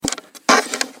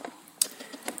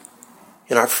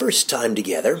In our first time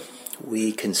together,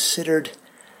 we considered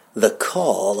the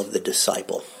call of the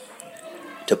disciple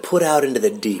to put out into the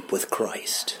deep with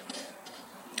Christ.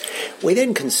 We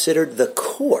then considered the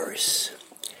course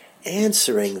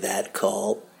answering that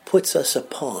call puts us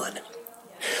upon,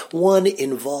 one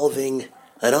involving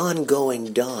an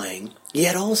ongoing dying,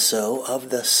 yet also of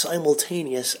the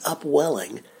simultaneous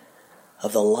upwelling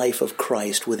of the life of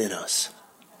Christ within us.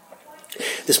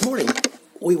 This morning,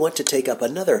 we want to take up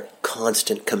another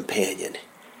constant companion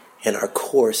in our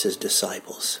course as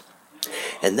disciples,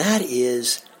 and that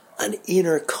is an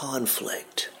inner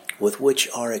conflict with which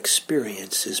our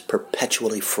experience is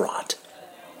perpetually fraught.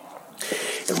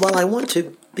 And while I want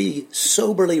to be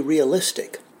soberly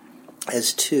realistic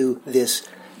as to this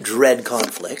dread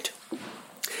conflict,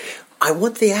 I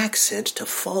want the accent to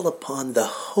fall upon the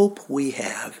hope we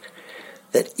have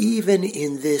that even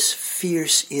in this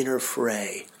fierce inner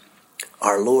fray,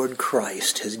 our Lord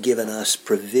Christ has given us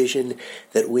provision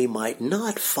that we might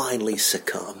not finally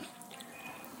succumb,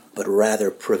 but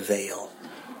rather prevail.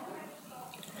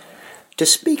 To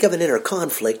speak of an inner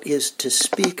conflict is to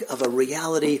speak of a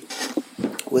reality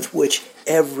with which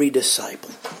every disciple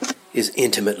is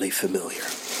intimately familiar.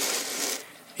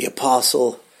 The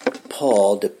Apostle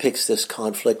Paul depicts this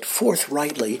conflict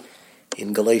forthrightly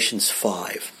in Galatians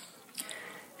 5,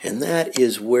 and that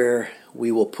is where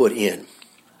we will put in.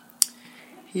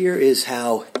 Here is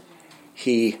how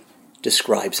he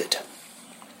describes it.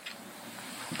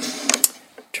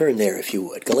 Turn there if you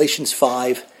would. Galatians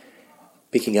 5,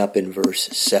 picking up in verse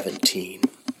 17.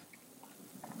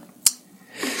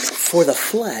 For the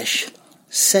flesh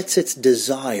sets its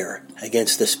desire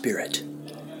against the Spirit,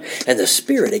 and the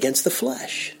Spirit against the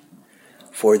flesh.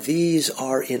 For these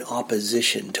are in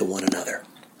opposition to one another,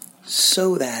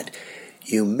 so that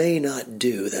you may not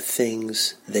do the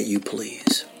things that you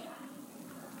please.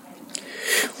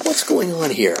 What's going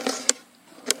on here?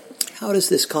 How does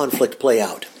this conflict play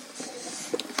out?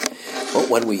 Well,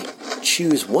 when we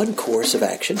choose one course of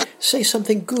action, say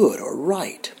something good or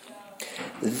right,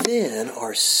 then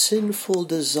our sinful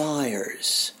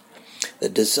desires, the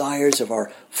desires of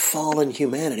our fallen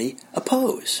humanity,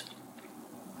 oppose.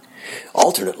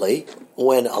 Alternately,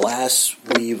 when, alas,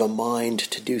 we've a mind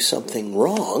to do something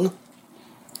wrong,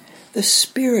 the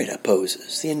Spirit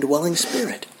opposes, the indwelling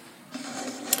Spirit.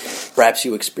 Perhaps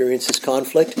you experience this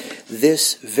conflict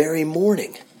this very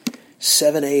morning,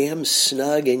 7 a.m.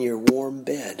 snug in your warm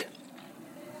bed.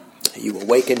 You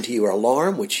awaken to your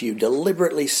alarm, which you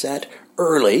deliberately set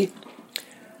early,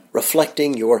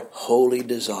 reflecting your holy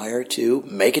desire to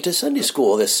make it to Sunday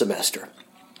school this semester,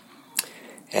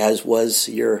 as was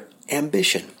your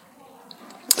ambition.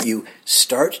 You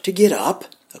start to get up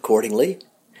accordingly,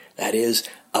 that is,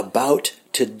 about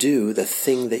to do the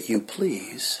thing that you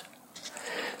please.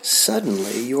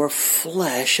 Suddenly your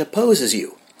flesh opposes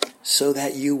you, so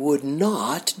that you would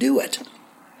not do it.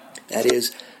 That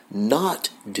is, not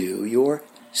do your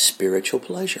spiritual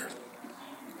pleasure.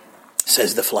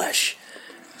 Says the flesh,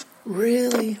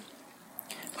 really?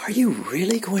 Are you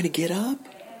really going to get up?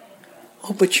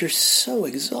 Oh, but you're so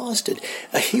exhausted.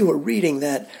 You were reading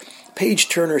that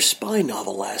page-turner spy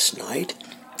novel last night,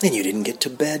 and you didn't get to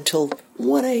bed till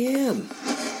 1 a.m.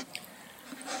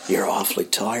 You're awfully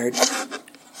tired.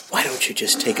 Why don't you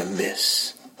just take a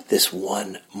miss this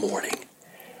one morning?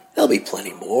 There'll be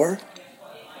plenty more.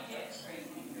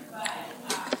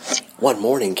 One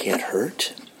morning can't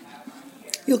hurt.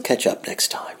 You'll catch up next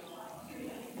time.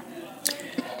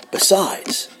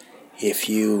 Besides, if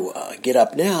you get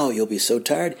up now, you'll be so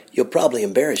tired, you'll probably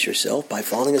embarrass yourself by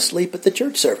falling asleep at the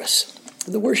church service,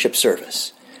 the worship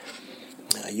service.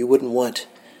 You wouldn't want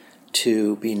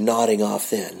to be nodding off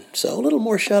then. So a little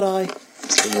more shut-eye,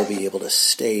 and you'll be able to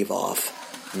stave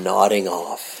off nodding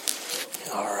off.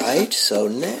 All right, so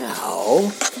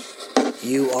now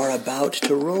you are about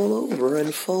to roll over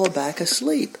and fall back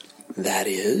asleep. That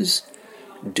is,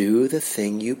 do the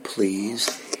thing you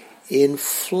please in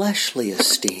fleshly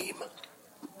esteem.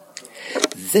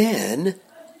 Then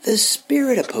the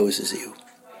Spirit opposes you.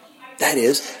 That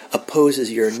is,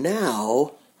 opposes your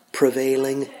now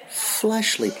prevailing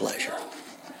fleshly pleasure.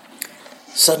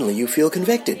 Suddenly you feel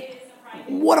convicted.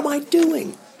 What am I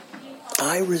doing?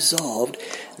 I resolved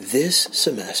this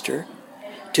semester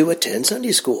to attend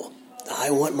Sunday school.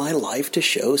 I want my life to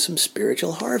show some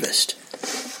spiritual harvest.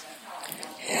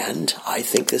 And I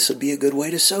think this would be a good way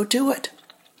to sow to it.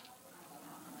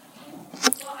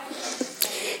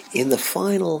 In the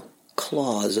final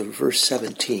clause of verse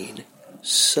 17,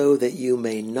 so that you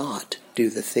may not do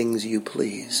the things you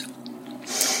please,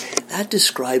 that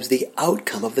describes the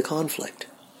outcome of the conflict.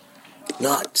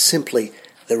 Not simply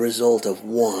the result of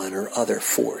one or other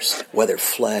force, whether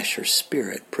flesh or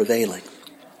spirit, prevailing.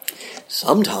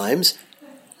 Sometimes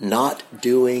not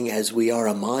doing as we are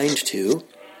a mind to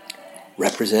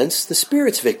represents the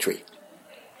spirit's victory.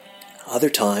 Other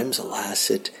times, alas,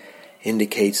 it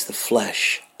indicates the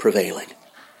flesh prevailing.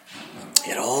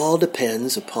 It all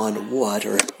depends upon what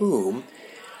or whom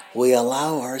we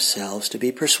allow ourselves to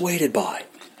be persuaded by.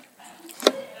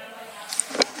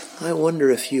 I wonder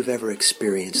if you've ever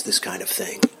experienced this kind of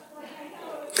thing.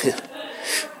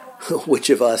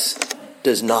 Which of us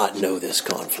does not know this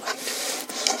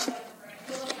conflict?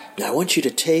 Now, I want you to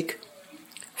take,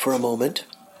 for a moment,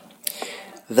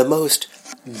 the most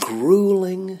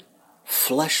grueling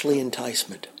fleshly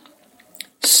enticement,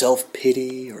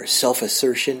 self-pity or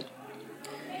self-assertion,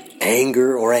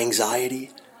 anger or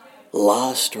anxiety,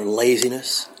 lust or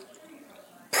laziness,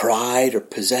 pride or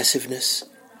possessiveness,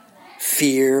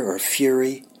 fear or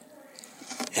fury,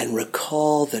 and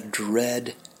recall the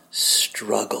dread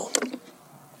struggle.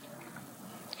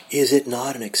 Is it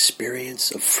not an experience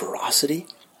of ferocity?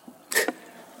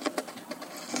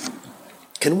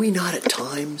 Can we not at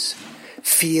times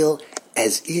feel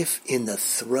as if in the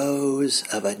throes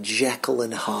of a Jekyll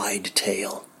and Hyde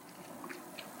tale?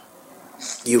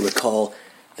 You recall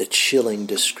the chilling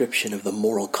description of the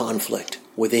moral conflict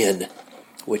within,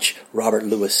 which Robert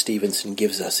Louis Stevenson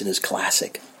gives us in his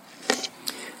classic.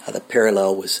 The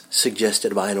parallel was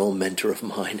suggested by an old mentor of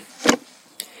mine.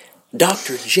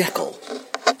 Dr. Jekyll,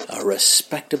 a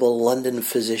respectable London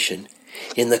physician,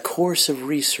 in the course of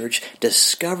research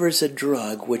discovers a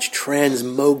drug which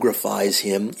transmogrifies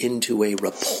him into a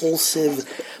repulsive,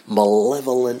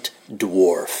 malevolent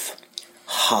dwarf,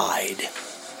 Hyde.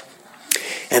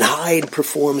 And Hyde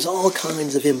performs all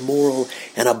kinds of immoral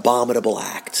and abominable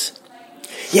acts.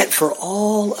 Yet for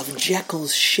all of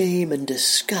Jekyll's shame and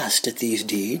disgust at these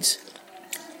deeds,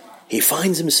 he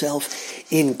finds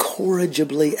himself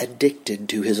incorrigibly addicted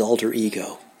to his alter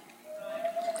ego.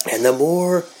 And the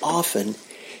more often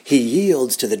he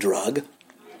yields to the drug,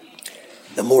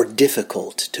 the more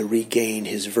difficult to regain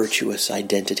his virtuous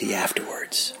identity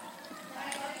afterwards.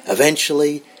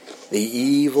 Eventually, the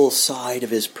evil side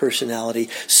of his personality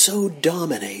so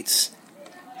dominates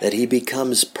that he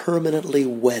becomes permanently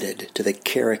wedded to the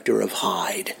character of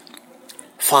Hyde,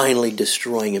 finally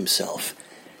destroying himself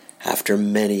after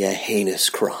many a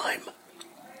heinous crime.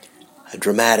 A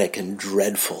dramatic and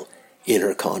dreadful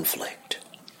inner conflict.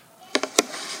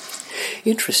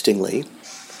 Interestingly,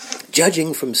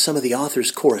 judging from some of the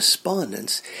author's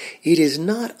correspondence, it is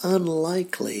not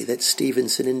unlikely that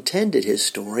Stevenson intended his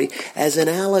story as an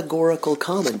allegorical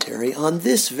commentary on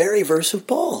this very verse of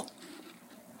Paul.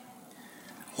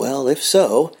 Well, if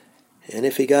so, and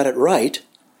if he got it right,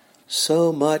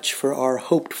 so much for our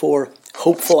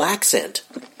hopeful accent.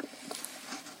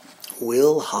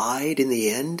 Will Hyde, in the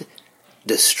end,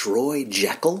 destroy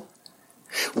Jekyll?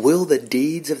 Will the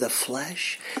deeds of the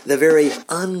flesh, the very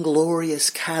unglorious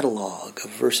catalogue of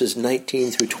verses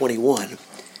 19 through 21,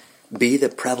 be the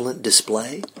prevalent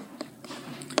display?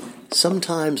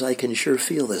 Sometimes I can sure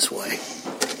feel this way.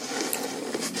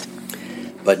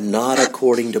 But not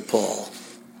according to Paul.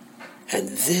 And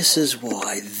this is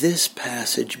why this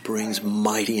passage brings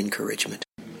mighty encouragement.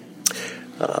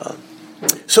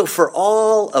 So for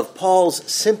all of Paul's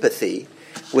sympathy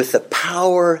with the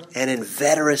power and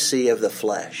inveteracy of the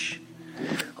flesh,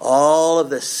 all of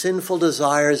the sinful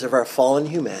desires of our fallen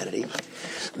humanity,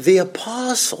 the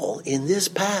apostle in this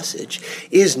passage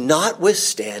is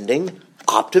notwithstanding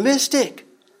optimistic.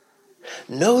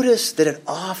 Notice that it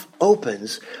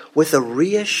opens with a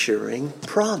reassuring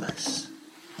promise.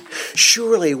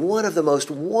 Surely one of the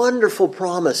most wonderful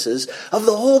promises of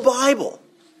the whole Bible.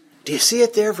 Do you see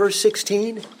it there, verse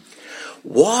 16?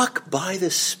 Walk by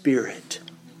the Spirit,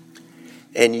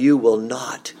 and you will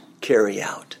not carry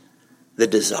out the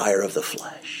desire of the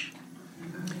flesh.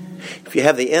 If you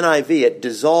have the NIV, it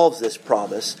dissolves this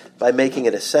promise by making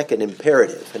it a second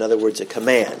imperative. In other words, a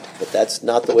command. But that's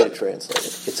not the way to translate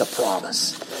it. It's a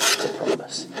promise. It's a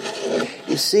promise.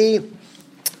 You see,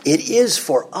 it is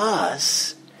for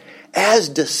us, as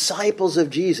disciples of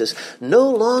Jesus, no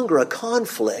longer a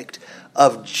conflict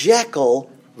of Jekyll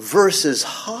versus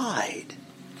Hyde.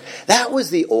 That was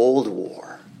the old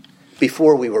war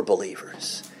before we were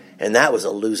believers. And that was a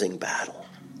losing battle.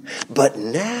 But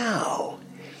now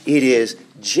it is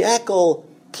Jekyll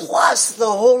plus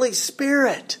the Holy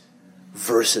Spirit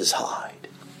versus Hyde.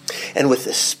 And with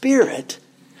the Spirit,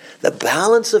 the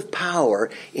balance of power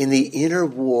in the inner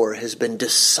war has been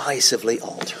decisively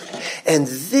altered. And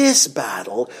this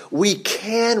battle we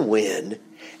can win,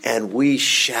 and we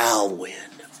shall win.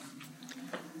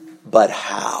 But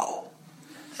how?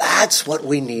 That's what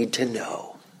we need to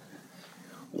know.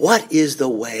 What is the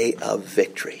way of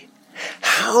victory?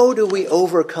 How do we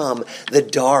overcome the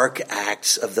dark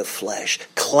acts of the flesh,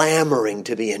 clamoring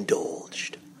to be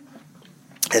indulged?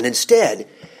 And instead,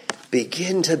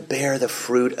 begin to bear the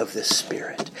fruit of the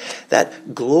Spirit,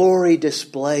 that glory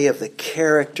display of the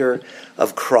character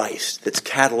of Christ that's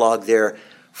cataloged there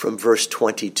from verse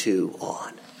 22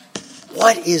 on.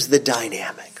 What is the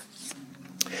dynamic?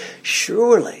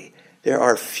 Surely there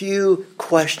are few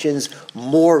questions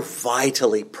more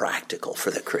vitally practical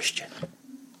for the Christian.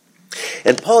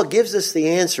 And Paul gives us the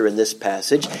answer in this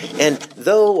passage, and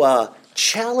though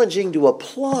challenging to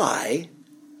apply,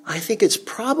 I think it's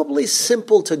probably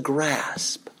simple to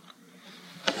grasp.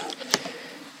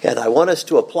 And I want us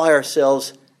to apply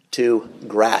ourselves to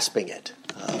grasping it.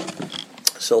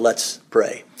 So let's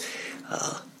pray.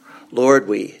 Lord,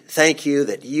 we thank you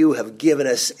that you have given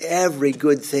us every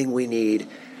good thing we need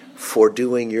for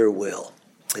doing your will.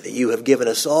 That you have given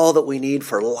us all that we need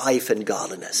for life and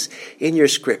godliness in your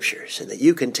scriptures, and that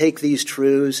you can take these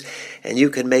truths and you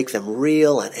can make them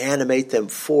real and animate them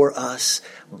for us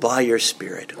by your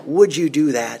Spirit. Would you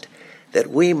do that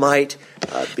we might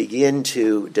begin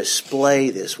to display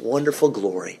this wonderful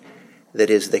glory that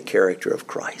is the character of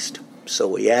Christ. So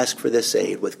we ask for this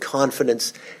aid with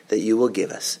confidence that you will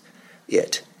give us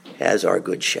it as our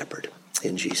good shepherd.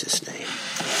 In Jesus' name.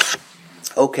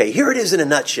 Okay, here it is in a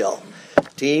nutshell.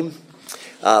 Team,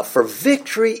 for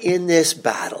victory in this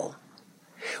battle,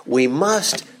 we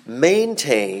must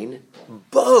maintain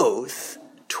both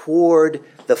toward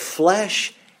the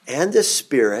flesh and the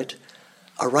spirit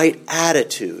a right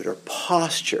attitude or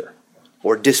posture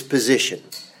or disposition.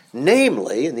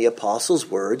 Namely, in the apostles'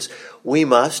 words, we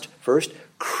must first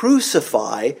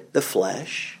crucify the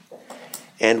flesh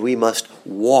and we must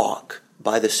walk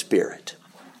by the Spirit.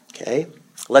 Okay?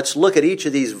 Let's look at each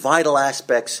of these vital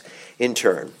aspects in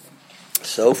turn.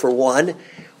 So, for one,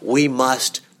 we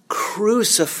must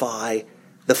crucify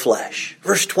the flesh.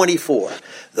 Verse 24,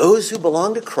 those who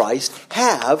belong to Christ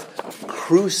have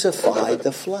crucified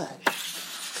the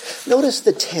flesh. Notice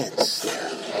the tense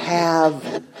there,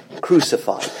 have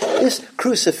crucified. This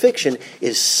crucifixion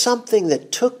is something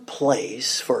that took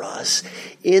place for us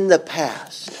in the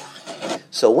past.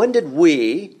 So when did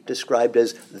we, described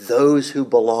as those who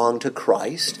belong to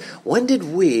Christ, when did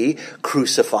we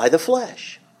crucify the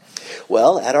flesh?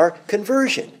 Well, at our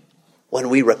conversion. When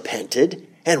we repented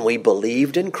and we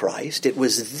believed in Christ, it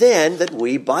was then that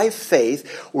we, by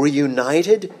faith, were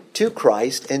united to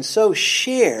Christ and so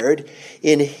shared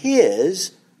in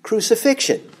his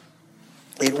crucifixion.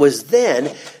 It was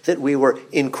then that we were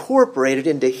incorporated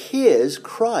into his,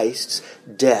 Christ's,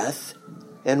 death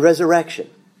and resurrection.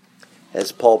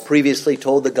 As Paul previously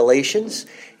told the Galatians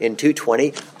in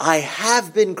 2:20, I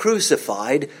have been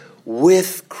crucified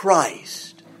with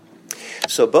Christ.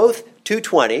 So both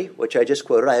 2:20, which I just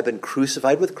quoted, I have been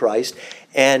crucified with Christ,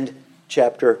 and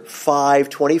chapter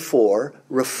 5:24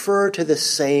 refer to the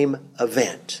same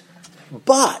event.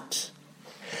 But,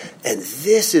 and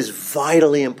this is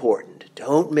vitally important,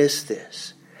 don't miss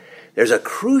this, there's a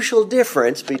crucial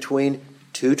difference between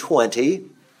 2:20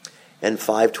 and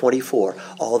 5:24.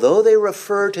 Although they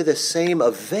refer to the same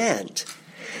event,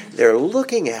 they're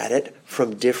looking at it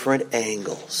from different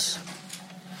angles.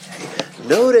 Okay.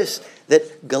 Notice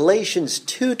that Galatians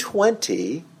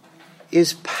 2:20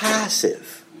 is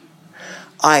passive.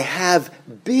 I have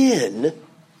been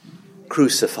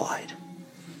crucified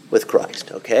with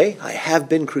Christ, okay? I have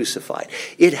been crucified.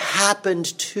 It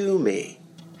happened to me.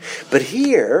 But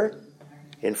here,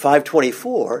 in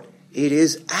 5:24, it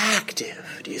is active.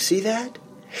 Do you see that?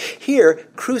 Here,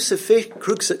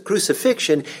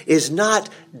 crucifixion is not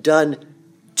done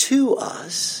to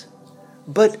us,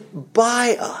 but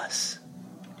by us.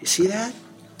 Do you see that?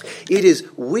 It is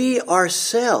we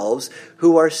ourselves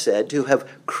who are said to have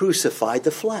crucified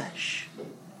the flesh.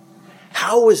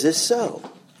 How was this so?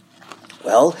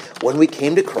 Well, when we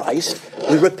came to Christ,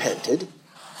 we repented.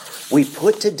 We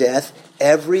put to death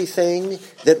everything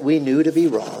that we knew to be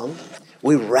wrong.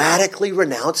 We radically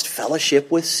renounced fellowship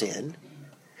with sin.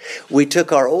 We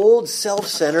took our old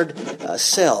self-centered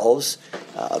selves,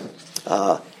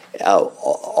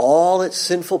 all its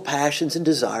sinful passions and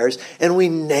desires, and we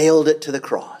nailed it to the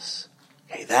cross.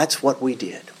 Okay, that's what we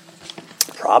did.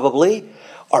 Probably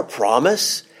our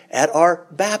promise at our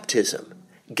baptism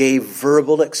gave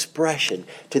verbal expression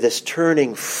to this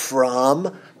turning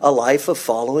from a life of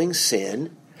following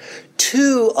sin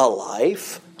to a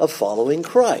life of following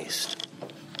Christ.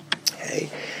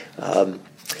 Okay.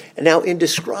 And now, in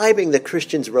describing the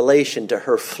Christian's relation to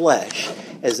her flesh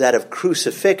as that of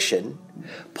crucifixion,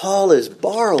 Paul is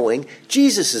borrowing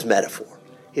Jesus' metaphor.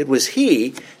 It was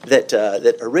he that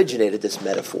originated this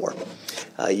metaphor.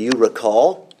 You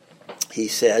recall, he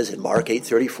says in Mark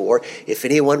 8:34, if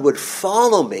anyone would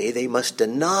follow me, they must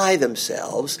deny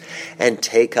themselves and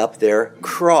take up their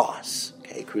cross.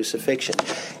 Okay, crucifixion.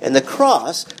 And the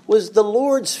cross was the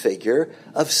Lord's figure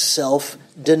of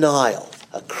self-denial,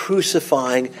 a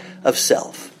crucifying of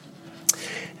self.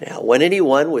 Now, when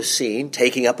anyone was seen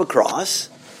taking up a cross,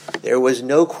 there was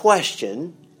no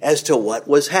question as to what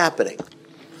was happening.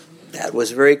 That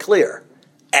was very clear.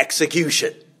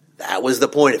 Execution. That was the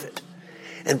point of it.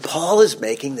 And Paul is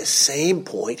making the same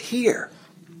point here.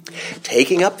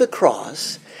 Taking up the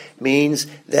cross means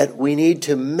that we need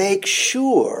to make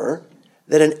sure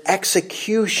that an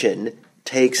execution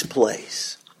takes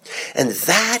place. And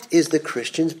that is the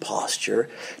Christian's posture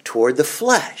toward the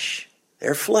flesh,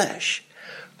 their flesh.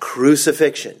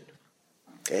 Crucifixion.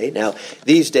 Okay, now,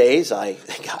 these days, I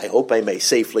hope I may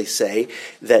safely say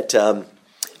that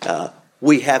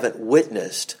we haven't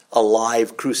witnessed a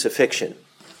live crucifixion.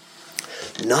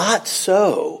 Not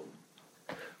so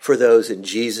for those in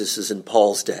Jesus' and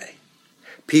Paul's day.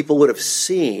 People would have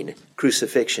seen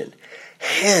crucifixion.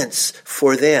 Hence,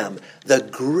 for them, the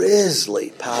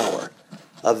grisly power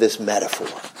of this metaphor.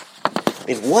 I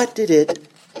mean, what did it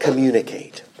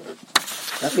communicate?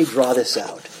 Let me draw this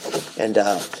out. And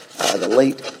the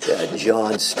late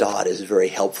John Stott is very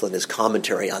helpful in his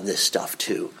commentary on this stuff,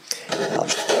 too.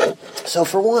 So,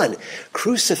 for one,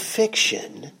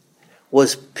 crucifixion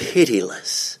was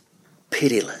pitiless.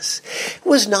 Pitiless. It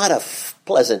was not a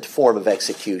pleasant form of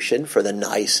execution for the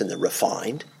nice and the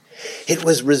refined. It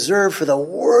was reserved for the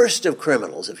worst of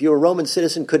criminals. If you were a Roman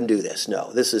citizen, couldn't do this.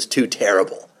 No, this is too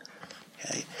terrible.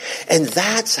 Okay? And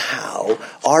that's how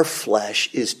our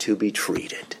flesh is to be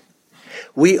treated.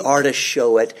 We are to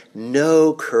show it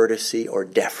no courtesy or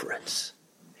deference.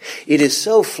 It is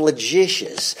so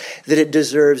flagitious that it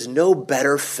deserves no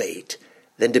better fate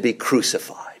than to be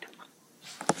crucified.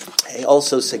 Okay,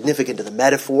 also significant to the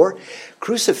metaphor,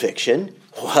 crucifixion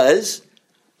was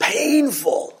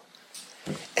painful.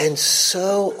 And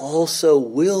so also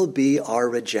will be our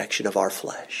rejection of our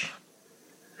flesh.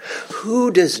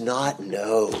 Who does not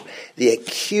know the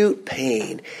acute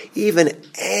pain, even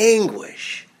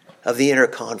anguish of the inner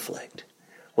conflict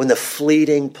when the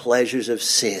fleeting pleasures of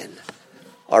sin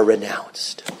are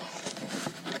renounced?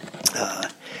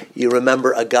 You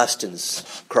remember Augustine's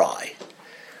cry,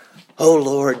 "Oh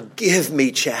Lord, give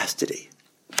me chastity."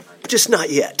 Just not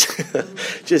yet.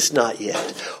 Just not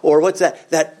yet. Or what's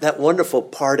that wonderful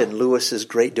part in Lewis's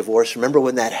Great Divorce? Remember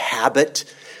when that habit,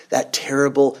 that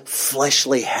terrible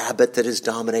fleshly habit that is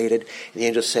dominated, and the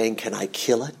angel's saying, "Can I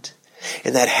kill it?"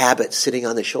 And that habit sitting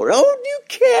on the shoulder, "Oh, you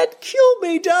can't kill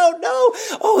me, don't, no.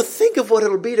 Oh, think of what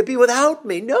it'll be to be without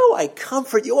me. No, I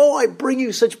comfort you. Oh, I bring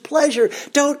you such pleasure.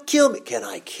 Don't kill me." Can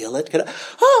I kill it?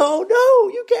 Oh,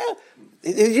 no, you can't.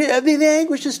 I mean, the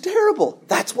anguish is terrible.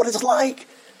 That's what it's like.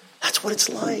 That's what it's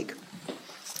like.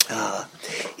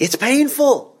 It's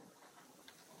painful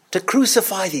to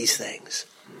crucify these things.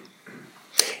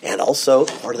 And also,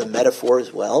 part of the metaphor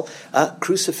as well,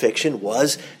 crucifixion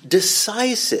was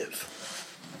decisive.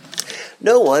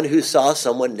 No one who saw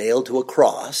someone nailed to a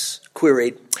cross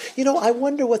queried, I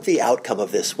wonder what the outcome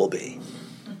of this will be.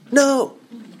 No.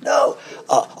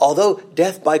 Although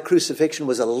death by crucifixion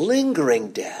was a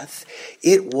lingering death,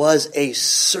 it was a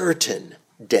certain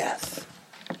death.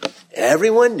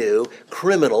 Everyone knew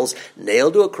criminals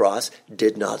nailed to a cross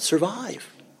did not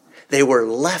survive. They were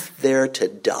left there to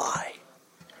die.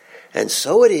 And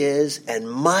so it is and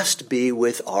must be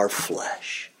with our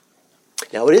flesh.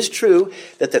 Now, it is true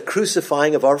that the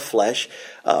crucifying of our flesh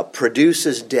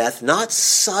produces death not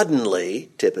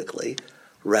suddenly, typically,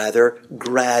 rather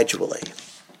gradually.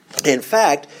 In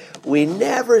fact, we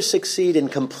never succeed in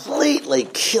completely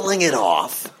killing it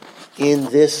off in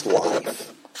this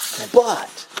life.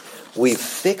 But we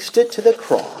fixed it to the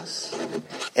cross,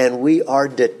 and we are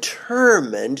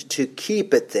determined to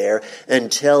keep it there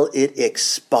until it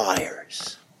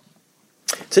expires.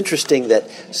 It's interesting that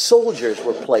soldiers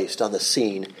were placed on the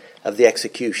scene of the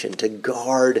execution to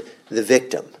guard the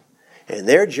victim. And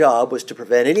their job was to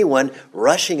prevent anyone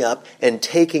rushing up and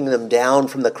taking them down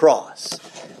from the cross.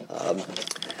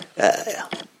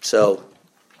 So,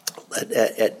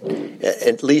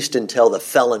 at least until the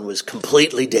felon was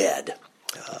completely dead.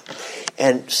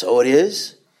 And so it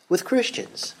is with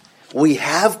Christians. We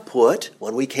have put,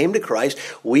 when we came to Christ,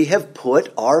 we have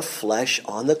put our flesh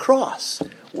on the cross.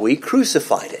 We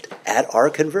crucified it at our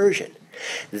conversion.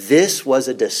 This was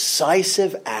a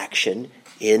decisive action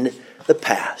in the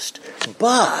past.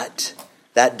 But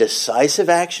that decisive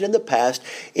action in the past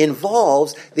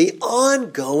involves the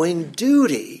ongoing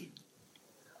duty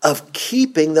of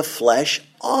keeping the flesh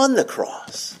on the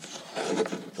cross.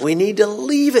 We need to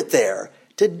leave it there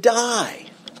to die.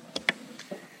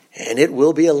 And it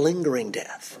will be a lingering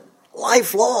death,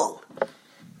 lifelong.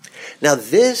 Now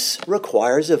this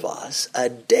requires of us a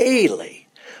daily,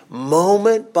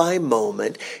 moment by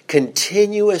moment,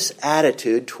 continuous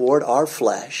attitude toward our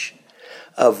flesh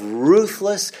of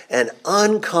ruthless and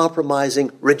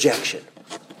uncompromising rejection.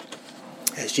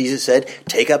 As Jesus said,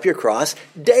 take up your cross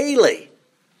daily.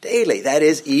 Daily, that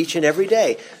is each and every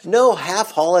day. No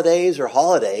half holidays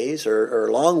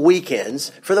or long weekends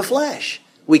for the flesh.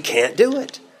 We can't do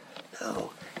it.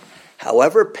 No.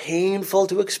 However painful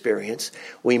to experience,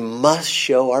 we must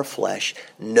show our flesh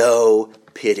no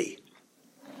pity.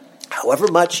 However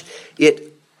much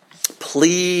it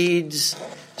pleads,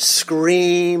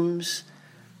 screams,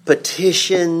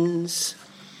 petitions,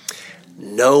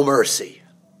 no mercy.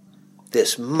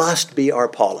 This must be our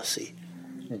policy.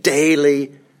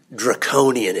 Daily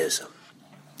draconianism.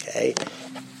 Okay?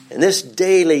 And this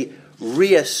daily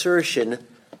reassertion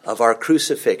of our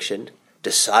crucifixion,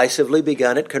 decisively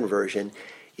begun at conversion,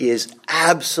 is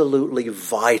absolutely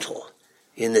vital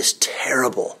in this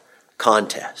terrible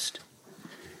contest.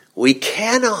 We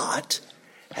cannot,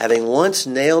 having once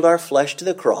nailed our flesh to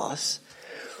the cross,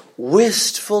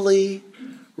 wistfully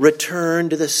return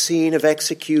to the scene of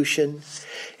execution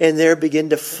and there begin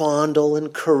to fondle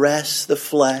and caress the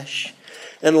flesh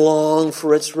and long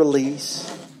for its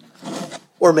release,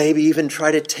 or maybe even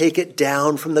try to take it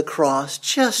down from the cross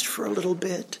just for a little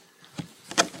bit.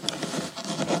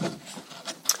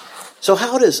 So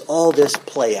how does all this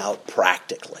play out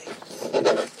practically?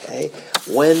 Okay?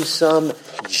 When some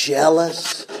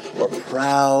jealous or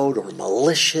proud or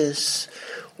malicious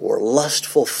or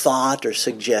lustful thought or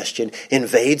suggestion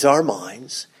invades our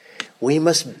minds, we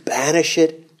must banish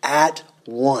it at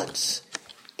once,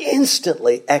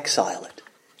 instantly exile it.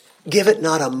 Give it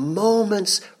not a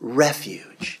moment's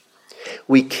refuge.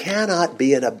 We cannot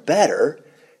be an abettor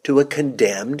to a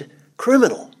condemned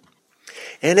criminal.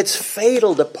 And it's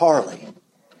fatal to parley,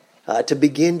 to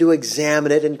begin to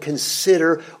examine it and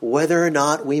consider whether or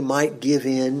not we might give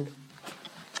in.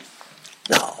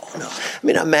 No. I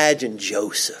mean, imagine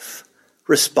Joseph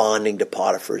responding to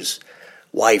Potiphar's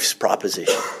wife's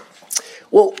proposition.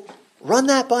 Well, run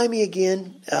that by me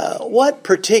again. What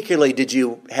particularly did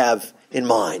you have in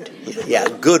mind? Yeah,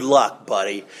 good luck,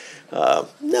 buddy.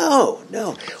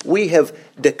 No. We have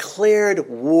declared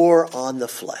war on the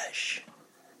flesh.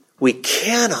 We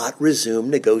cannot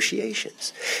resume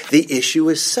negotiations. The issue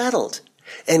is settled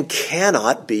and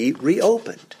cannot be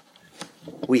reopened.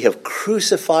 We have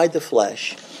crucified the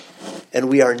flesh, and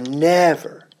we are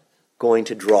never going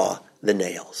to draw the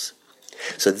nails.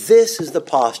 So this is the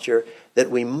posture that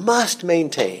we must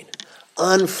maintain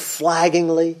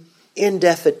unflaggingly,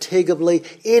 indefatigably,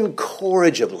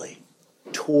 incorrigibly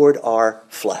toward our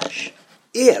flesh,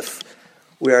 if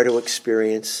we are to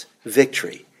experience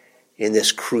victory in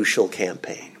this crucial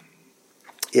campaign.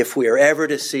 If we are ever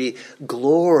to see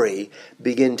glory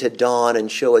begin to dawn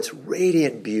and show its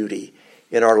radiant beauty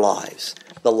in our lives,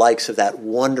 the likes of that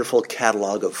wonderful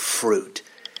catalog of fruit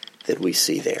that we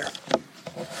see there.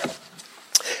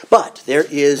 But there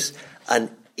is an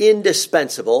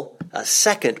indispensable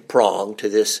second prong to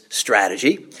this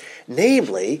strategy,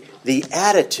 namely the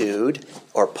attitude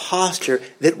or posture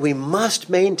that we must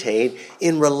maintain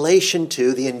in relation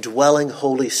to the indwelling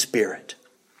Holy Spirit.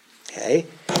 Okay?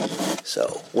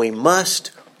 So we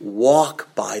must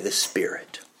walk by the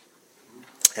Spirit.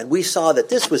 And we saw that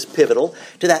this was pivotal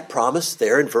to that promise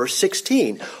there in verse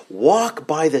 16. Walk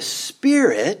by the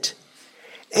Spirit,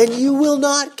 and you will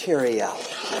not carry out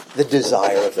the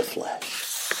desire of the flesh.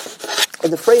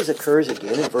 And the phrase occurs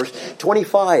again in verse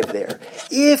 25 there.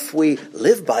 If we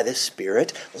live by the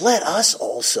Spirit, let us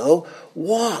also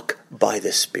walk by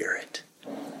the Spirit.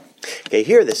 Okay,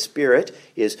 here the Spirit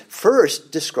is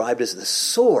first described as the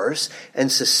source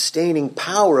and sustaining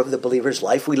power of the believer's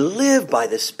life. We live by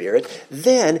the Spirit,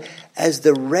 then as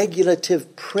the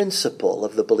regulative principle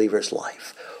of the believer's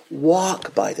life.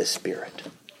 Walk by the Spirit.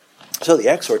 So the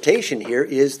exhortation here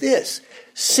is this: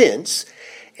 since,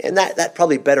 and that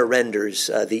probably better renders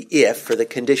the if, for the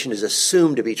condition is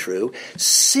assumed to be true,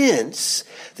 since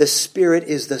the Spirit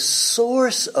is the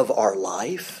source of our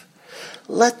life,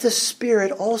 let the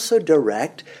Spirit also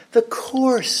direct the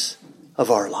course of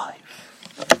our life.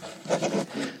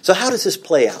 So how does this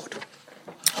play out?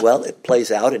 Well, it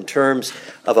plays out in terms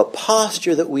of a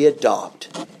posture that we adopt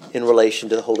in relation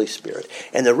to the Holy Spirit.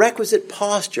 And the requisite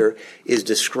posture is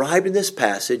described in this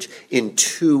passage in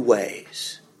two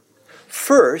ways.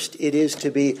 First, it is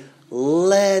to be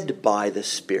led by the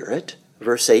Spirit,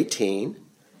 verse 18,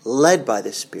 led by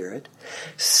the Spirit.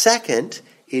 Second,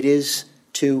 it is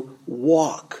to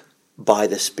walk by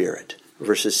the Spirit.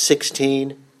 Verses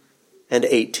 16 and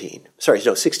 18.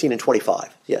 16 and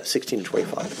 25. Yeah, 16 and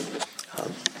 25.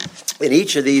 In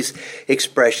each of these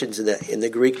expressions in the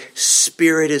Greek,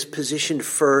 Spirit is positioned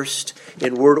first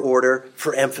in word order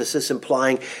for emphasis,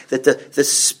 implying that the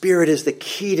Spirit is the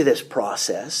key to this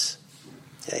process.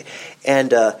 Okay?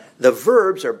 And the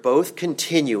verbs are both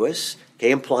continuous, okay,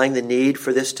 implying the need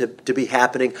for this to be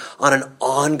happening on an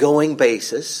ongoing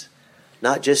basis,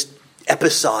 not just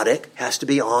episodic, has to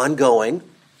be ongoing.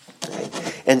 Okay?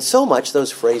 And so much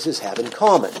those phrases have in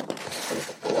common.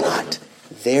 But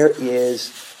there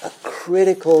is a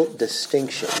critical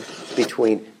distinction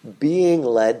between being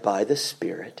led by the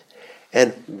Spirit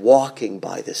and walking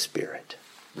by the Spirit.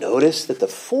 Notice that the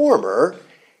former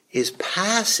is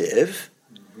passive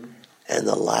and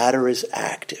the latter is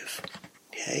active.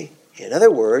 Okay? In other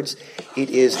words,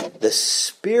 it is the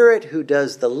Spirit who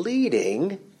does the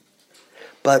leading,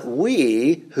 but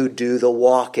we who do the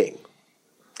walking.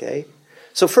 Okay?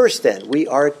 So first then, we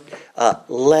are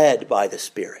led by the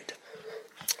Spirit.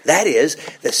 That is,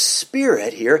 the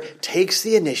Spirit here takes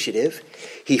the initiative.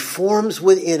 He forms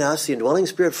within us, the indwelling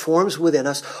Spirit forms within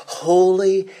us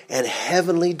holy and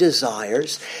heavenly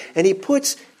desires, and He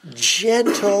puts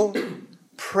gentle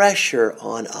pressure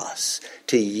on us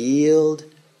to yield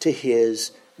to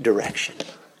His direction.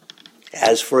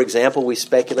 As, for example, we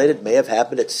speculated may have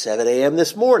happened at 7 a.m.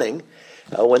 this morning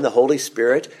when the Holy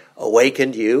Spirit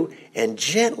awakened you and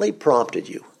gently prompted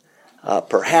you,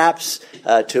 perhaps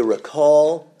to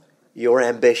recall your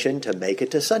ambition to make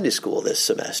it to Sunday school this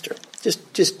semester.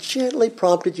 Just gently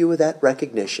prompted you with that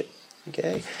recognition.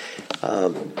 Okay?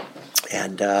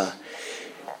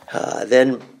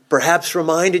 Then perhaps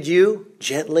reminded you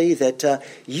gently that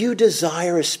you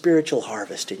desire a spiritual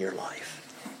harvest in your life.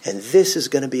 And this is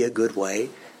going to be a good way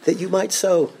that you might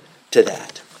sow to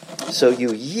that. So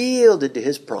you yielded to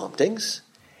His promptings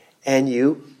and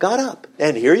you got up.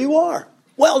 And here you are.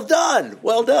 Well done.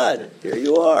 Well done. Here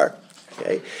you are.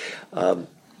 Okay. Well,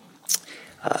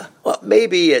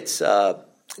 maybe it's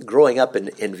growing up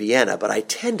in Vienna, but I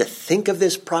tend to think of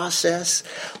this process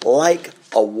like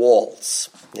a waltz.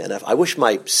 And I wish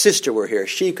my sister were here.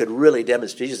 She could really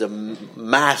demonstrate. She's a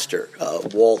master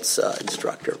waltz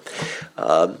instructor.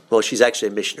 Well, she's actually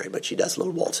a missionary, but she does a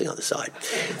little waltzing on the side.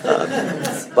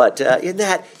 But in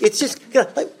that, it's just,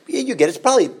 you get it. It's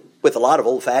probably with a lot of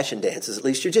old-fashioned dances, at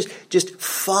least, you're just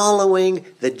following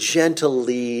the gentle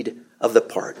lead of the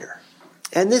partner.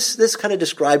 And this kind of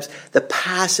describes the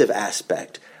passive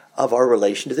aspect of our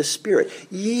relation to the Spirit,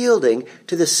 yielding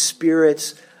to the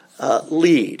Spirit's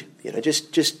lead.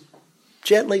 Just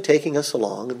gently taking us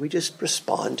along, and we just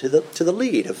respond to the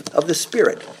lead of the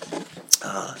Spirit.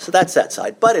 So that's that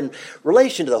side. But in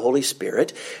relation to the Holy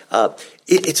Spirit,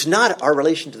 it's not, our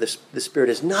relation to the Spirit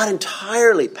is not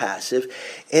entirely passive,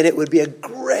 and it would be a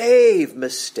grave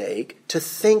mistake to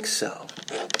think so.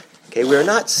 Okay, we are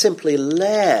not simply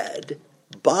led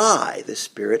by the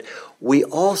Spirit, we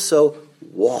also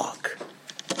walk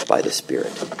by the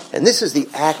Spirit. And this is the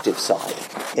active side.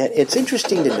 And it's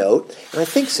interesting to note, and I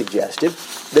think suggestive,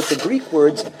 that the Greek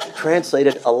words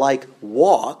translated alike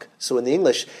walk, so in the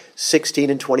English 16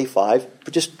 and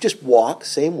 25, just walk,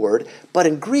 same word, but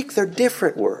in Greek they're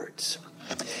different words.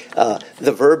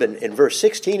 The verb in verse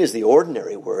 16 is the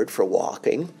ordinary word for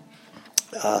walking,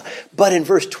 but in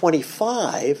verse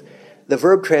 25, the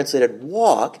verb translated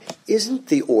walk isn't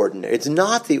the ordinary. It's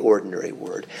not the ordinary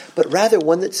word, but rather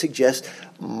one that suggests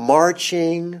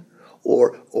marching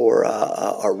or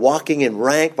walking in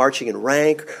rank, marching in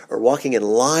rank, or walking in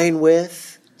line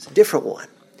with. It's a different one.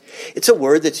 It's a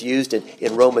word that's used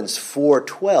in Romans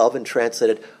 4:12 and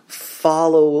translated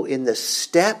follow in the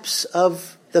steps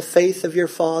of the faith of your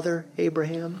father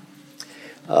Abraham.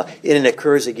 It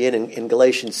occurs again in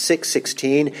Galatians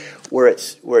 6:16, where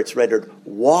it's rendered,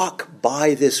 walk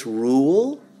by this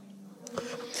rule.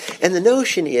 And the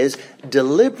notion is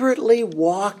deliberately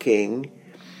walking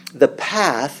the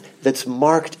path that's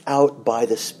marked out by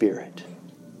the Spirit.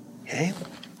 Okay?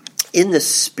 In the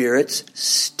Spirit's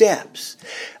steps.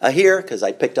 Here, because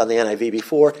I picked on the NIV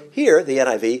before, here the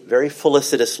NIV very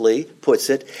felicitously puts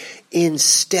it, in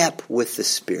step with the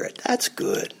Spirit. That's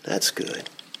good. That's good.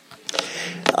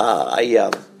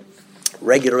 I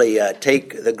regularly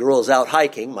take the girls out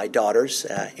hiking, my daughters,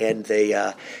 and they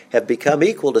have become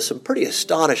equal to some pretty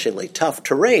astonishingly tough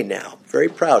terrain now. Very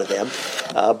proud of them.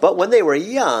 But when they were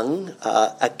young,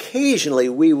 occasionally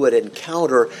we would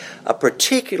encounter a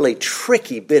particularly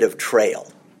tricky bit of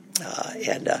trail.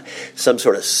 and some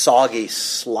sort of soggy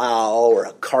slough or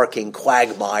a carking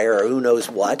quagmire or who knows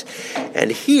what.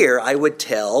 And here I would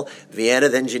tell Vienna,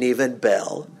 then Geneva, and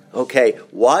Bell, okay,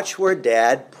 watch where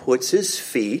Dad puts his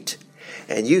feet,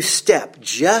 and you step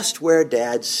just where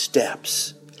Dad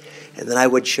steps. And then I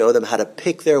would show them how to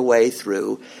pick their way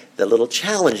through the little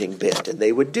challenging bit, and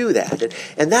they would do that.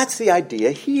 And that's the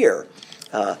idea here.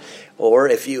 Or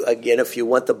if you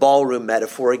want the ballroom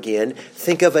metaphor again,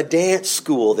 think of a dance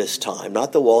school this time,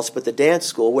 not the waltz, but the dance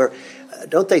school where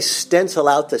don't they stencil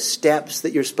out the steps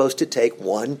that you're supposed to take,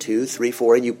 1, 2, 3,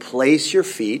 4, and you place your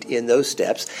feet in those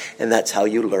steps, and that's how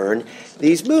you learn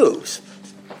these moves.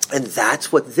 And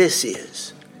that's what this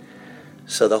is.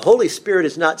 So the Holy Spirit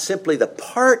is not simply the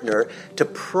partner to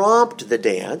prompt the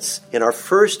dance in our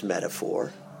first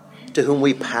metaphor, to whom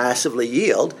we passively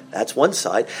yield, that's one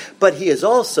side, but he is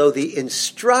also the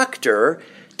instructor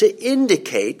to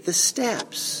indicate the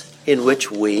steps in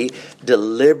which we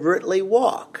deliberately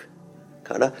walk,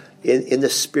 kind of in the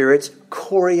Spirit's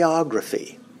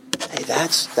choreography. Hey,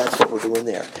 that's what we're doing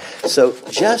there. So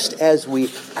just as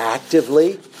we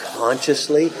actively,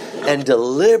 consciously, and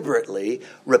deliberately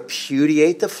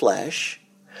repudiate the flesh,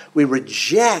 we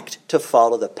reject to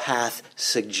follow the path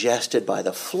suggested by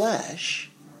the flesh.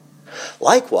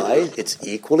 Likewise, it's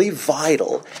equally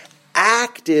vital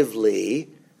actively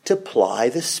to ply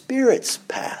the Spirit's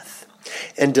path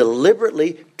and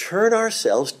deliberately turn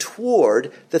ourselves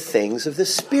toward the things of the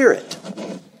Spirit.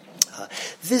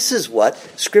 This is what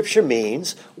Scripture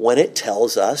means when it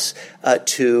tells us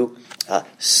to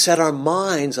set our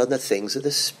minds on the things of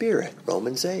the Spirit,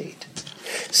 Romans 8.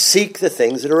 Seek the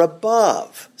things that are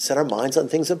above. Set our minds on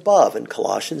things above in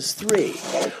Colossians 3.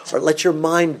 Or let your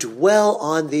mind dwell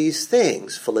on these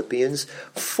things, Philippians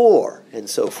 4, and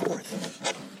so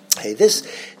forth. Hey,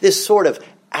 this sort of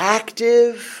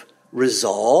active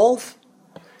resolve,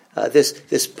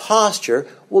 this posture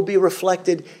will be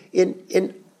reflected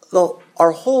in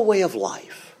our whole way of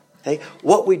life. Okay?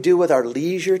 What we do with our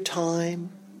leisure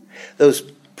time, those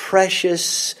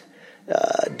precious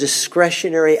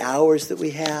discretionary hours that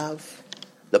we have,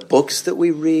 the books that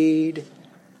we read,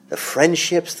 the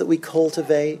friendships that we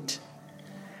cultivate.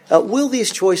 Will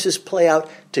these choices play out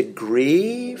to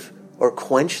grieve or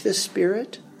quench the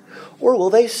Spirit? Or will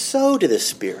they sow to the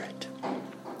Spirit?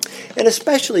 And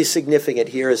especially significant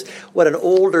here is what an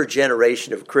older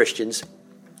generation of Christians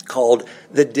called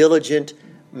the diligent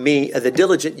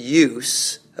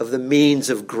use of the means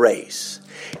of grace.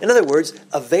 In other words,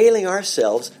 availing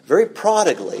ourselves very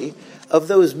prodigally of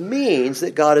those means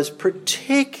that God has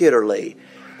particularly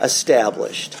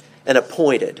established and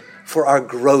appointed for our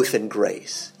growth in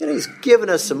grace. He's given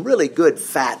us some really good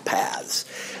fat paths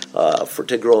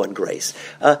to grow in grace,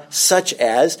 such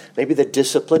as maybe the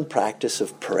disciplined practice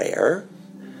of prayer,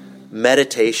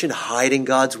 meditation, hiding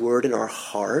God's Word in our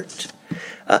heart,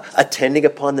 attending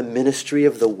upon the ministry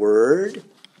of the Word,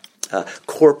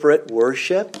 corporate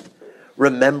worship,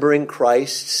 remembering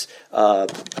Christ's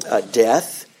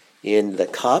death in the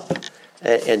cup,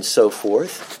 and so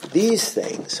forth. These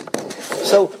things.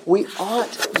 So we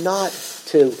ought not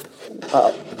to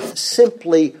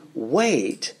simply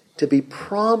wait to be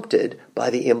prompted by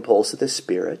the impulse of the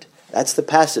Spirit. That's the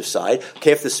passive side.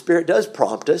 Okay, if the Spirit does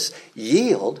prompt us,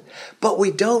 yield. But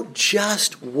we don't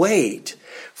just wait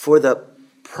for the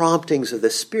promptings of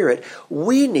the Spirit.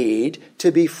 We need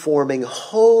to be forming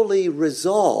holy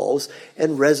resolves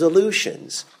and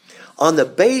resolutions on the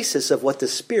basis of what the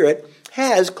Spirit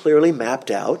has clearly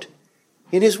mapped out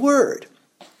in His Word.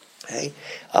 Okay?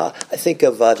 I think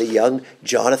of the young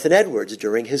Jonathan Edwards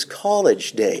during his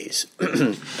college days.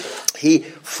 He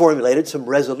formulated some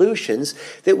resolutions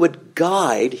that would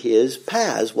guide his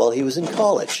paths while he was in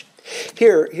college.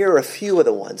 Here are a few of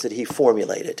the ones that he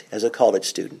formulated as a college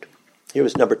student. Here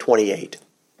was number 28.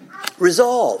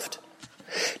 Resolved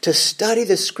to study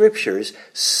the Scriptures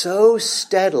so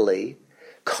steadily,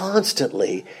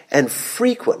 constantly, and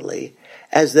frequently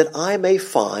as that I may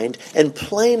find and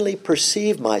plainly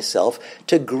perceive myself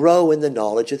to grow in the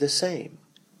knowledge of the same.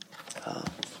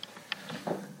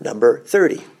 Number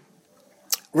 30.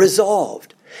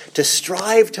 Resolved to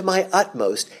strive to my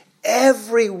utmost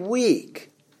every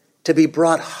week to be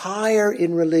brought higher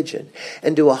in religion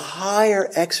and to a higher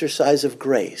exercise of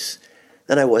grace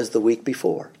than I was the week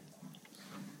before.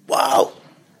 Wow!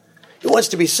 He wants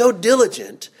to be so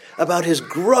diligent about his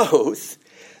growth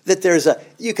that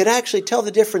you can actually tell the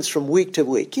difference from week to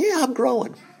week. Yeah, I'm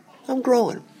growing.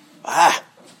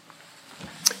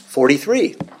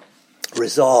 43.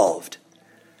 Resolved.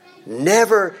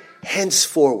 Never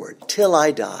henceforward, till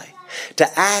I die,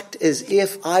 to act as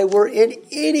if I were in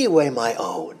any way my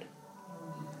own,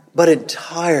 but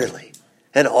entirely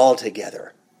and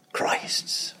altogether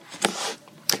Christ's.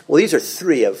 Well, these are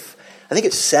three of, I think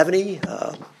it's 70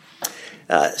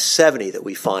 that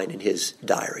we find in his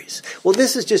diaries. Well,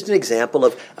 this is just an example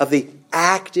of the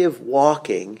active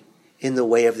walking in the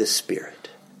way of the Spirit.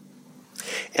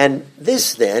 And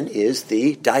this then is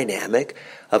the dynamic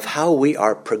of how we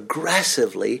are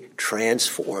progressively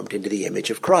transformed into the image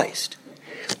of Christ.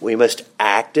 We must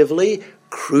actively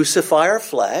crucify our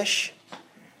flesh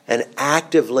and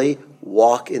actively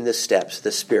walk in the steps of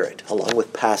the Spirit, along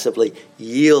with passively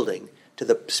yielding to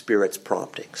the Spirit's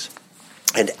promptings.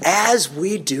 And as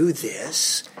we do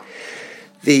this,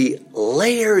 the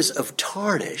layers of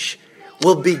tarnish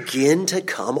will begin to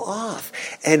come off,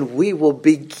 and we will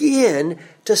begin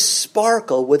to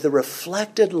sparkle with the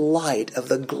reflected light of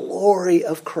the glory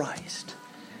of Christ.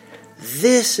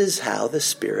 This is how the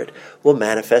Spirit will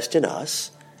manifest in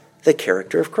us the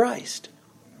character of Christ.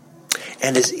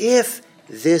 And as if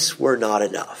this were not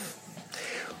enough,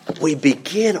 we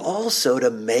begin also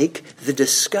to make the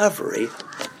discovery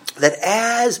that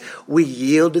as we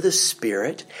yield to the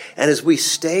Spirit and as we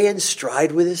stay in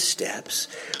stride with His steps,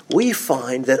 we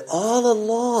find that all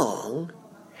along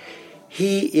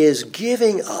He is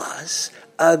giving us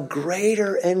a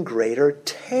greater and greater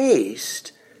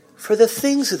taste for the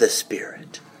things of the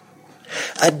Spirit,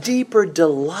 a deeper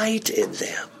delight in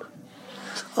them,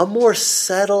 a more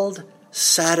settled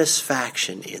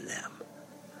satisfaction in them,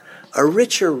 a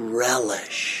richer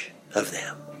relish of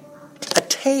them, a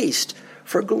taste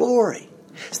for glory.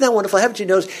 Isn't that wonderful? Haven't you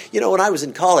noticed? When I was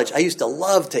in college, I used to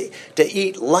love to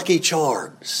eat Lucky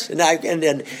Charms, and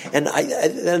then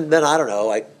I don't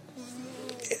know.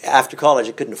 After college,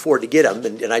 I couldn't afford to get them,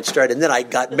 and then I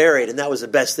got married, and that was the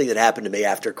best thing that happened to me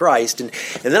after Christ. And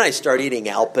then I started eating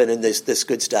Alpen and this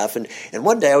good stuff. And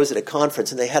one day I was at a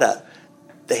conference, and they had a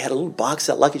little box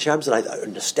of Lucky Charms,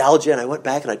 and nostalgia, and I went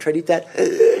back and I tried to eat that.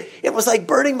 It was like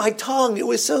burning my tongue. It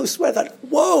was so sweet. I thought,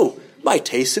 whoa, my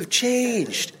tastes have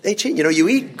changed. They change. You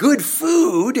eat good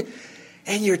food,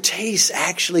 and your tastes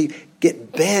actually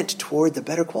get bent toward the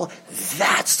better quality.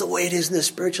 That's the way it is in the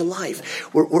spiritual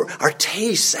life. Our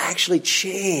tastes actually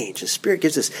change. The Spirit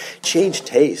gives us changed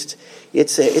taste.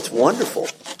 It's wonderful.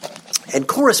 And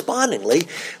correspondingly,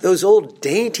 those old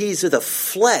dainties of the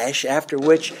flesh after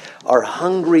which our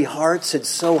hungry hearts had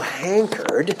so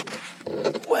hankered,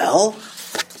 well,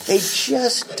 they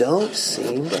just don't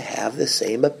seem to have the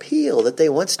same appeal that they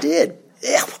once did.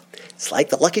 Yeah, it's like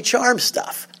the Lucky Charms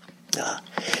stuff.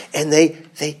 And they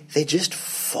just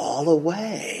fall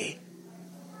away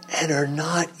and are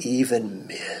not even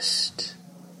missed.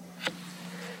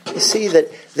 You see that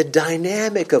the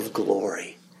dynamic of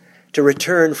glory, to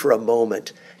return for a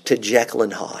moment to Jekyll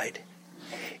and Hyde,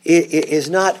 is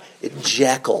not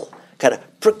Jekyll kind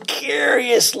of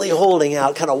precariously holding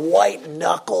out, kind of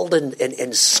white-knuckled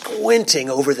and squinting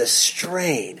over the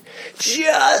strain,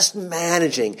 just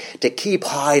managing to keep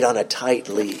Hyde on a tight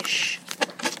leash,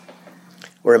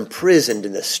 or imprisoned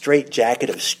in the straitjacket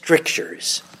of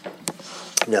strictures.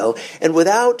 No, and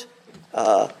without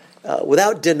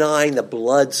denying the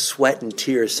blood, sweat, and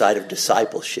tears side of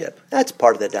discipleship. That's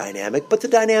part of the dynamic, but the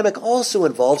dynamic also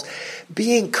involves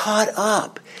being caught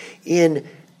up in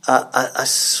a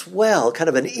swell, kind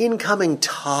of an incoming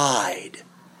tide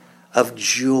of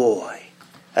joy,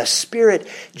 a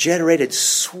Spirit-generated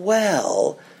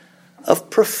swell of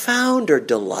profounder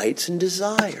delights and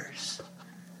desires.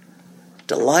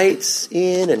 Delights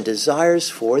in and desires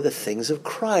for the things of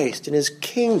Christ and His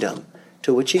kingdom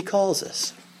to which He calls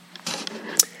us.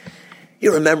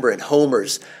 You remember in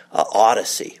Homer's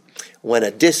Odyssey, when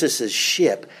Odysseus'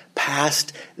 ship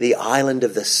passed the island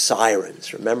of the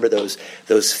Sirens. Remember those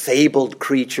fabled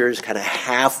creatures, kind of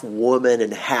half woman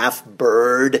and half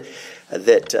bird,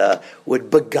 that would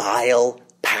beguile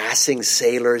passing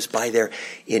sailors by their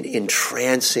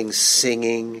entrancing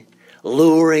singing,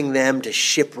 luring them to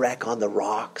shipwreck on the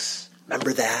rocks.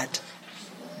 Remember that?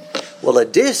 Well,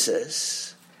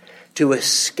 Odysseus, to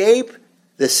escape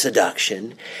the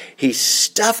seduction, he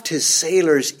stuffed his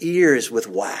sailors' ears with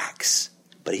wax,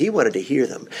 but he wanted to hear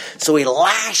them. So he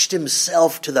lashed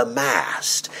himself to the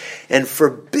mast and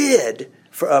forbade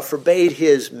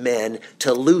his men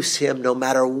to loose him no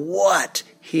matter what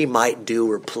he might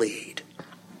do or plead.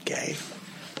 Okay?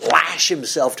 Lash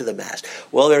himself to the mast.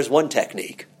 Well, there's one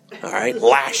technique. All right?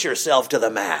 Lash yourself to the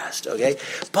mast. Okay?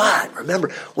 But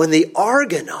remember, when the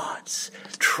Argonauts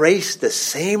traced the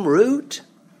same route,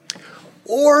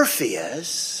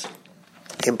 Orpheus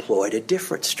employed a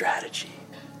different strategy.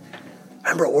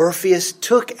 Remember, Orpheus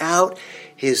took out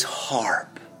his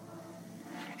harp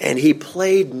And he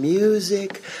played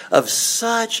music of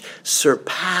such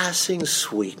surpassing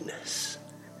sweetness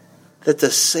that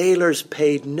the sailors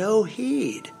paid no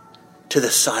heed to the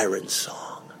siren's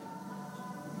song.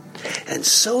 And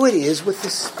so it is with the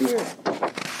Spirit.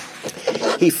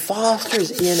 He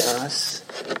fosters in us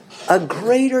a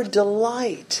greater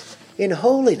delight in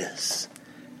holiness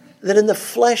than in the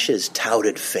flesh's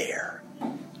touted fare.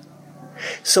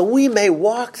 So we may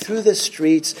walk through the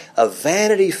streets of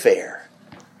Vanity Fair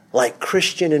like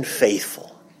Christian and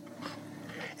faithful,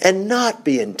 and not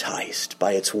be enticed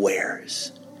by its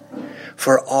wares,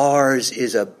 for ours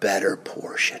is a better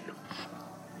portion.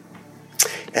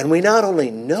 And we not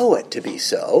only know it to be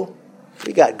so,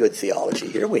 we got good theology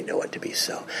here, we know it to be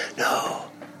so. No,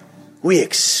 we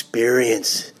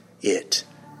experience it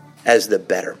as the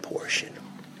better portion.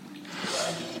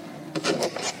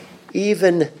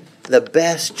 Even the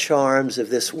best charms of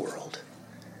this world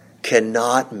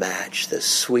cannot match the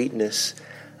sweetness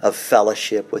of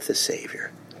fellowship with the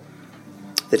Savior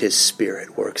that His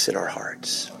Spirit works in our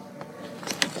hearts.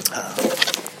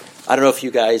 I don't know if you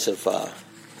guys have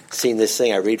seen this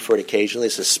thing. I read for it occasionally.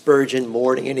 It's a Spurgeon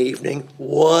morning and evening.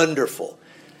 Wonderful.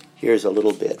 Here's a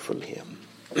little bit from him.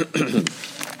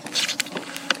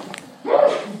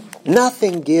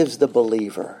 Nothing gives the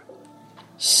believer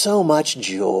so much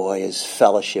joy as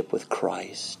fellowship with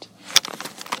Christ.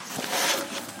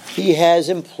 He has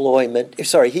enjoyment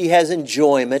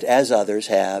as others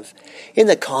have in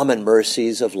the common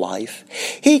mercies of life.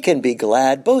 He can be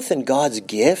glad both in God's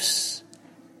gifts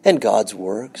and God's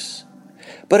works,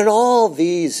 but in all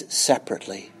these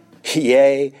separately,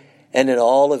 yea, and in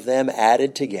all of them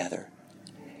added together,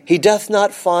 he doth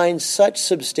not find such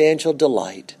substantial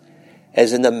delight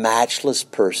as in the matchless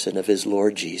person of his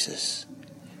Lord Jesus.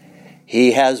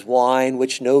 He has wine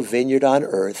which no vineyard on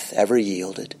earth ever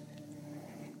yielded.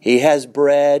 He has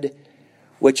bread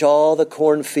which all the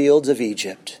cornfields of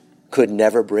Egypt could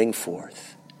never bring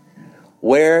forth.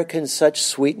 Where can such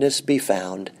sweetness be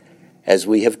found as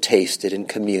we have tasted in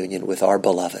communion with our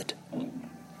beloved?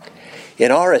 In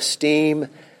our esteem,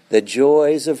 the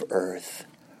joys of earth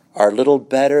are little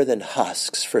better than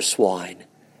husks for swine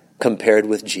compared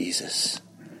with Jesus,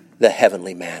 the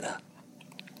heavenly manna.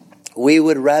 We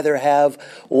would rather have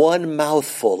one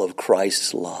mouthful of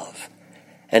Christ's love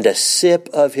and a sip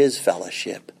of His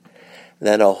fellowship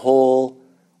than a whole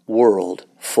world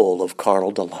full of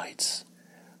carnal delights.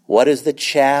 What is the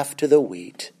chaff to the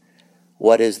wheat?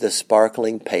 What is the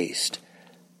sparkling paste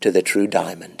to the true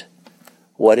diamond?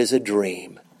 What is a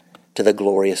dream to the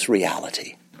glorious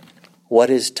reality? What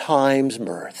is time's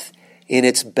mirth in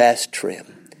its best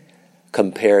trim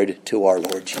compared to our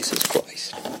Lord Jesus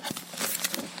Christ?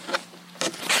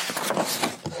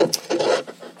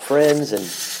 Friends and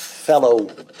fellow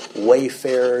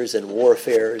wayfarers and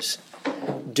warfarers,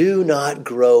 do not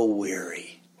grow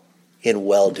weary in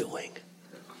well-doing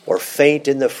or faint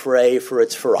in the fray for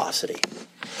its ferocity.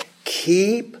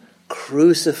 Keep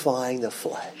crucifying the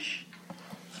flesh.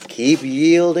 Keep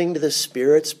yielding to the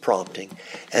Spirit's prompting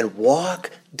and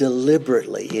walk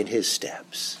deliberately in His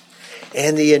steps.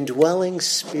 And the indwelling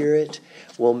Spirit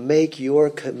will make your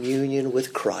communion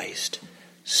with Christ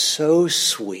so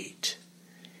sweet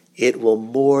it will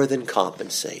more than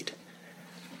compensate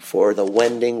for the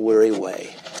wending, weary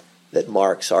way that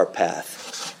marks our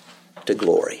path to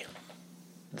glory.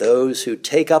 Those who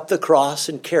take up the cross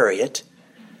and carry it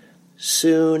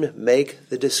soon make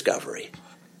the discovery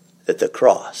that the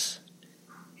cross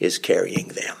is carrying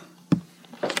them.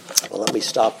 Well, let me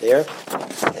stop there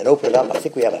and open it up. I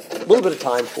think we have a little bit of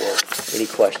time for any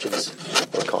questions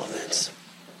or comments.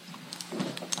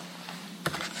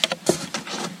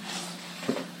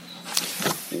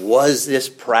 Was this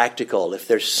practical? If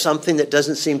there's something that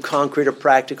doesn't seem concrete or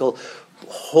practical,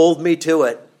 hold me to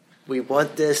it. We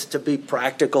want this to be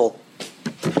practical.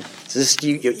 Is this,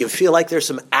 you feel like there's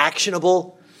some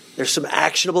actionable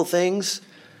things?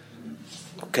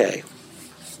 Okay.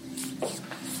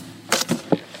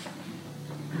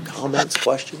 Comments,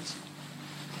 questions?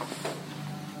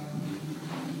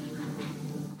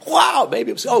 Wow,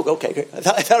 maybe it was, okay. I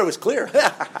thought it was clear.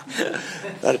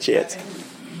 Not a chance.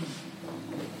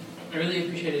 I really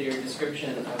appreciated your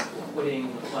description of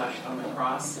putting the flesh on the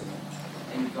cross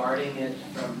and guarding it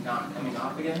from not coming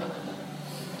off again.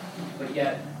 But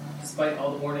yet, despite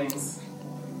all the warnings,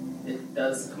 it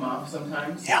does come off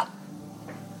sometimes. Yeah.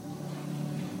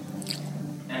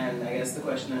 And I guess the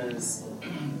question is,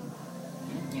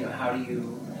 how do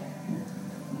you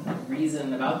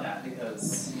reason about that?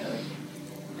 Because,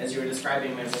 as you were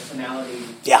describing, there's a finality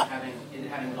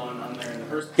having gone on there in the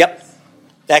first place. Yep.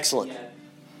 Excellent.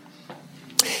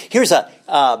 Here's I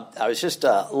was just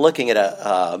looking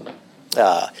at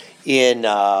in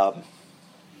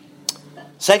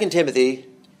 2 Timothy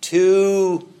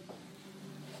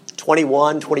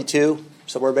 2:21, 22,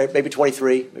 somewhere maybe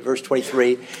 23, verse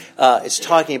 23. It's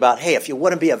talking about, hey, if you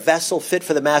want to be a vessel fit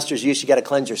for the master's use, you got to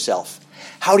cleanse yourself.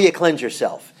 How do you cleanse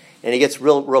yourself? And he gets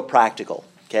real practical.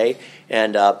 Okay,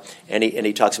 and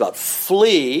he talks about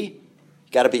flee. You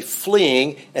got to be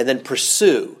fleeing, and then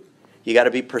pursue. You got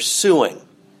to be pursuing,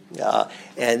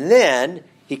 and then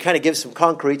he kind of gives some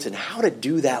concretes and how to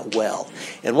do that well.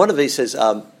 And one of these says,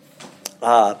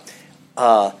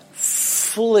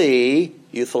 flee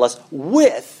youthful lust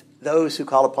with those who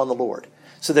call upon the Lord.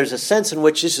 So there's a sense in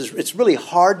which it's really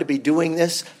hard to be doing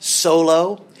this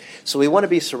solo. So we want to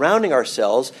be surrounding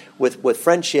ourselves with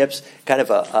friendships, kind of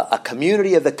a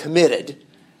community of the committed,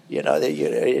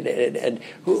 and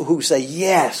who say,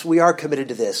 yes, we are committed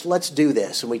to this. Let's do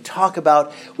this. And we talk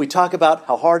about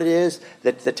how hard it is,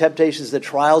 the temptations, the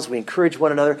trials. We encourage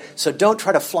one another. So don't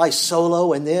try to fly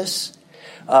solo in this.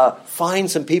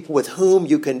 Find some people with whom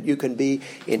you can be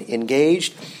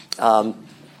engaged.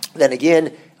 Then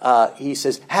again, he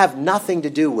says, have nothing to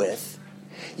do with.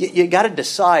 You got to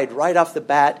decide right off the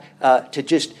bat to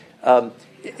just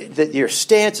that your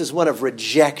stance is one of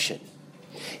rejection.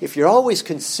 If you're always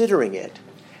considering it,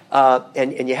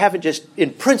 and you haven't just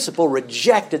in principle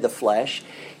rejected the flesh,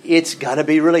 it's going to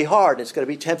be really hard. It's going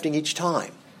to be tempting each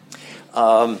time.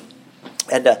 But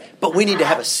we need to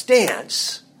have a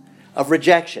stance of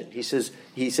rejection. He says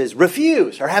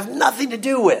refuse or have nothing to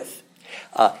do with.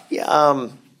 There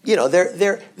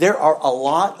are a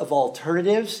lot of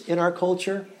alternatives in our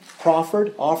culture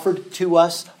offered to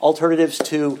us, alternatives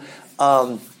to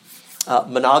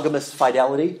monogamous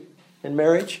fidelity in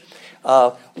marriage.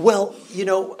 One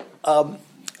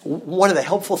of the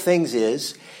helpful things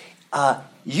is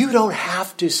you don't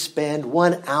have to spend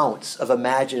 1 ounce of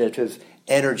imaginative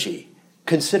energy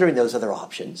considering those other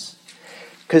options,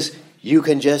 because you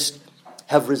can just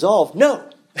have resolved, no,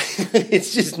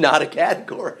 it's just not a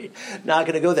category. Not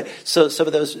going to go there. So some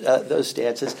of those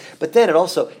stances, but then it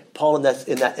also Paul in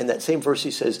that same verse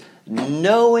he says,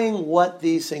 knowing what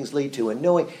these things lead to, and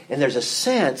there's a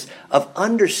sense of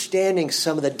understanding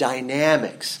some of the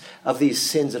dynamics of these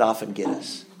sins that often get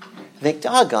us. I think,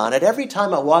 doggone it, every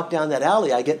time I walk down that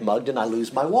alley, I get mugged and I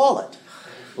lose my wallet.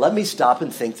 Let me stop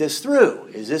and think this through.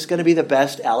 Is this going to be the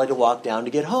best alley to walk down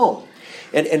to get home?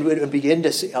 And we begin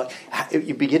to see,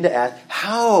 you begin to ask,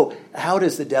 how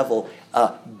does the devil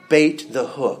bait the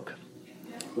hook?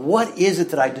 What is it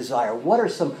that I desire? What are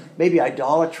some maybe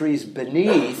idolatries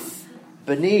beneath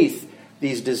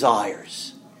these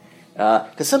desires?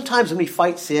 Because sometimes when we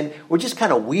fight sin, we're just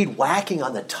kind of weed whacking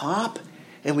on the top,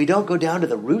 and we don't go down to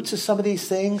the roots of some of these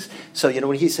things. So,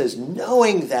 when he says,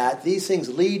 knowing that these things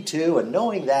lead to, and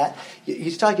knowing that,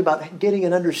 he's talking about getting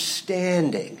an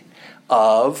understanding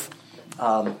of,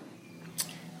 as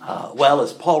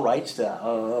Paul writes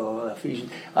to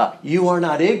Ephesians, you are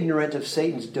not ignorant of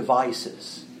Satan's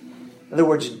devices. In other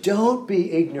words, don't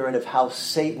be ignorant of how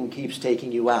Satan keeps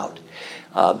taking you out.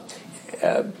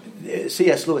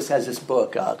 C.S. Lewis has this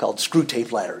book called Screw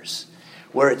Tape Letters,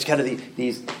 where it's kind of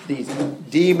these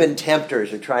demon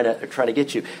tempters are trying to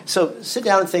get you. So sit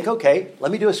down and think, okay,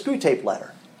 let me do a screw tape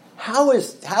letter. How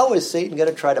is Satan going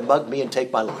to try to mug me and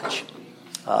take my lunch?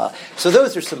 So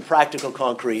those are some practical,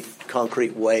 concrete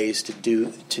ways to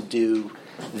do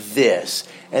this.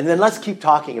 And then let's keep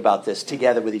talking about this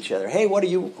together with each other. Hey,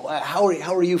 how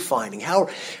are you finding?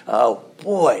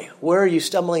 Where are you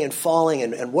stumbling and falling?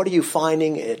 And what are you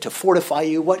finding to fortify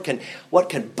you? What can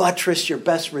buttress your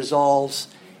best resolves?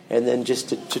 And then just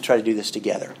to try to do this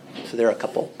together. So there are a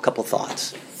couple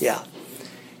thoughts. Yeah.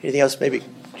 Anything else? Maybe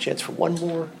a chance for one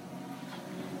more?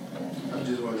 I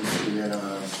just wanted to say that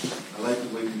I like the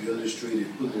way you illustrated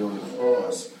putting it on the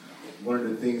cross. One of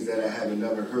the things that I haven't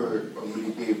never heard or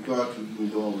really gave thought to, even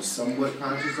though I was somewhat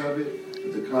conscious of it,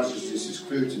 but the consciousness is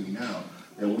clear to me now,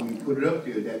 that when you put it up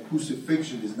there, that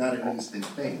crucifixion is not an instant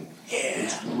thing. Yeah.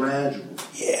 It's gradual.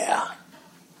 Yeah.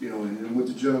 And what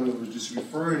the gentleman was just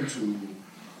referring to,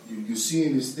 you're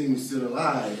seeing this thing still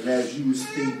alive, and as you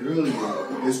stated earlier,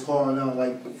 it's calling out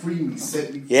like, free me,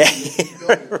 set me free. Yeah,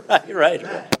 right.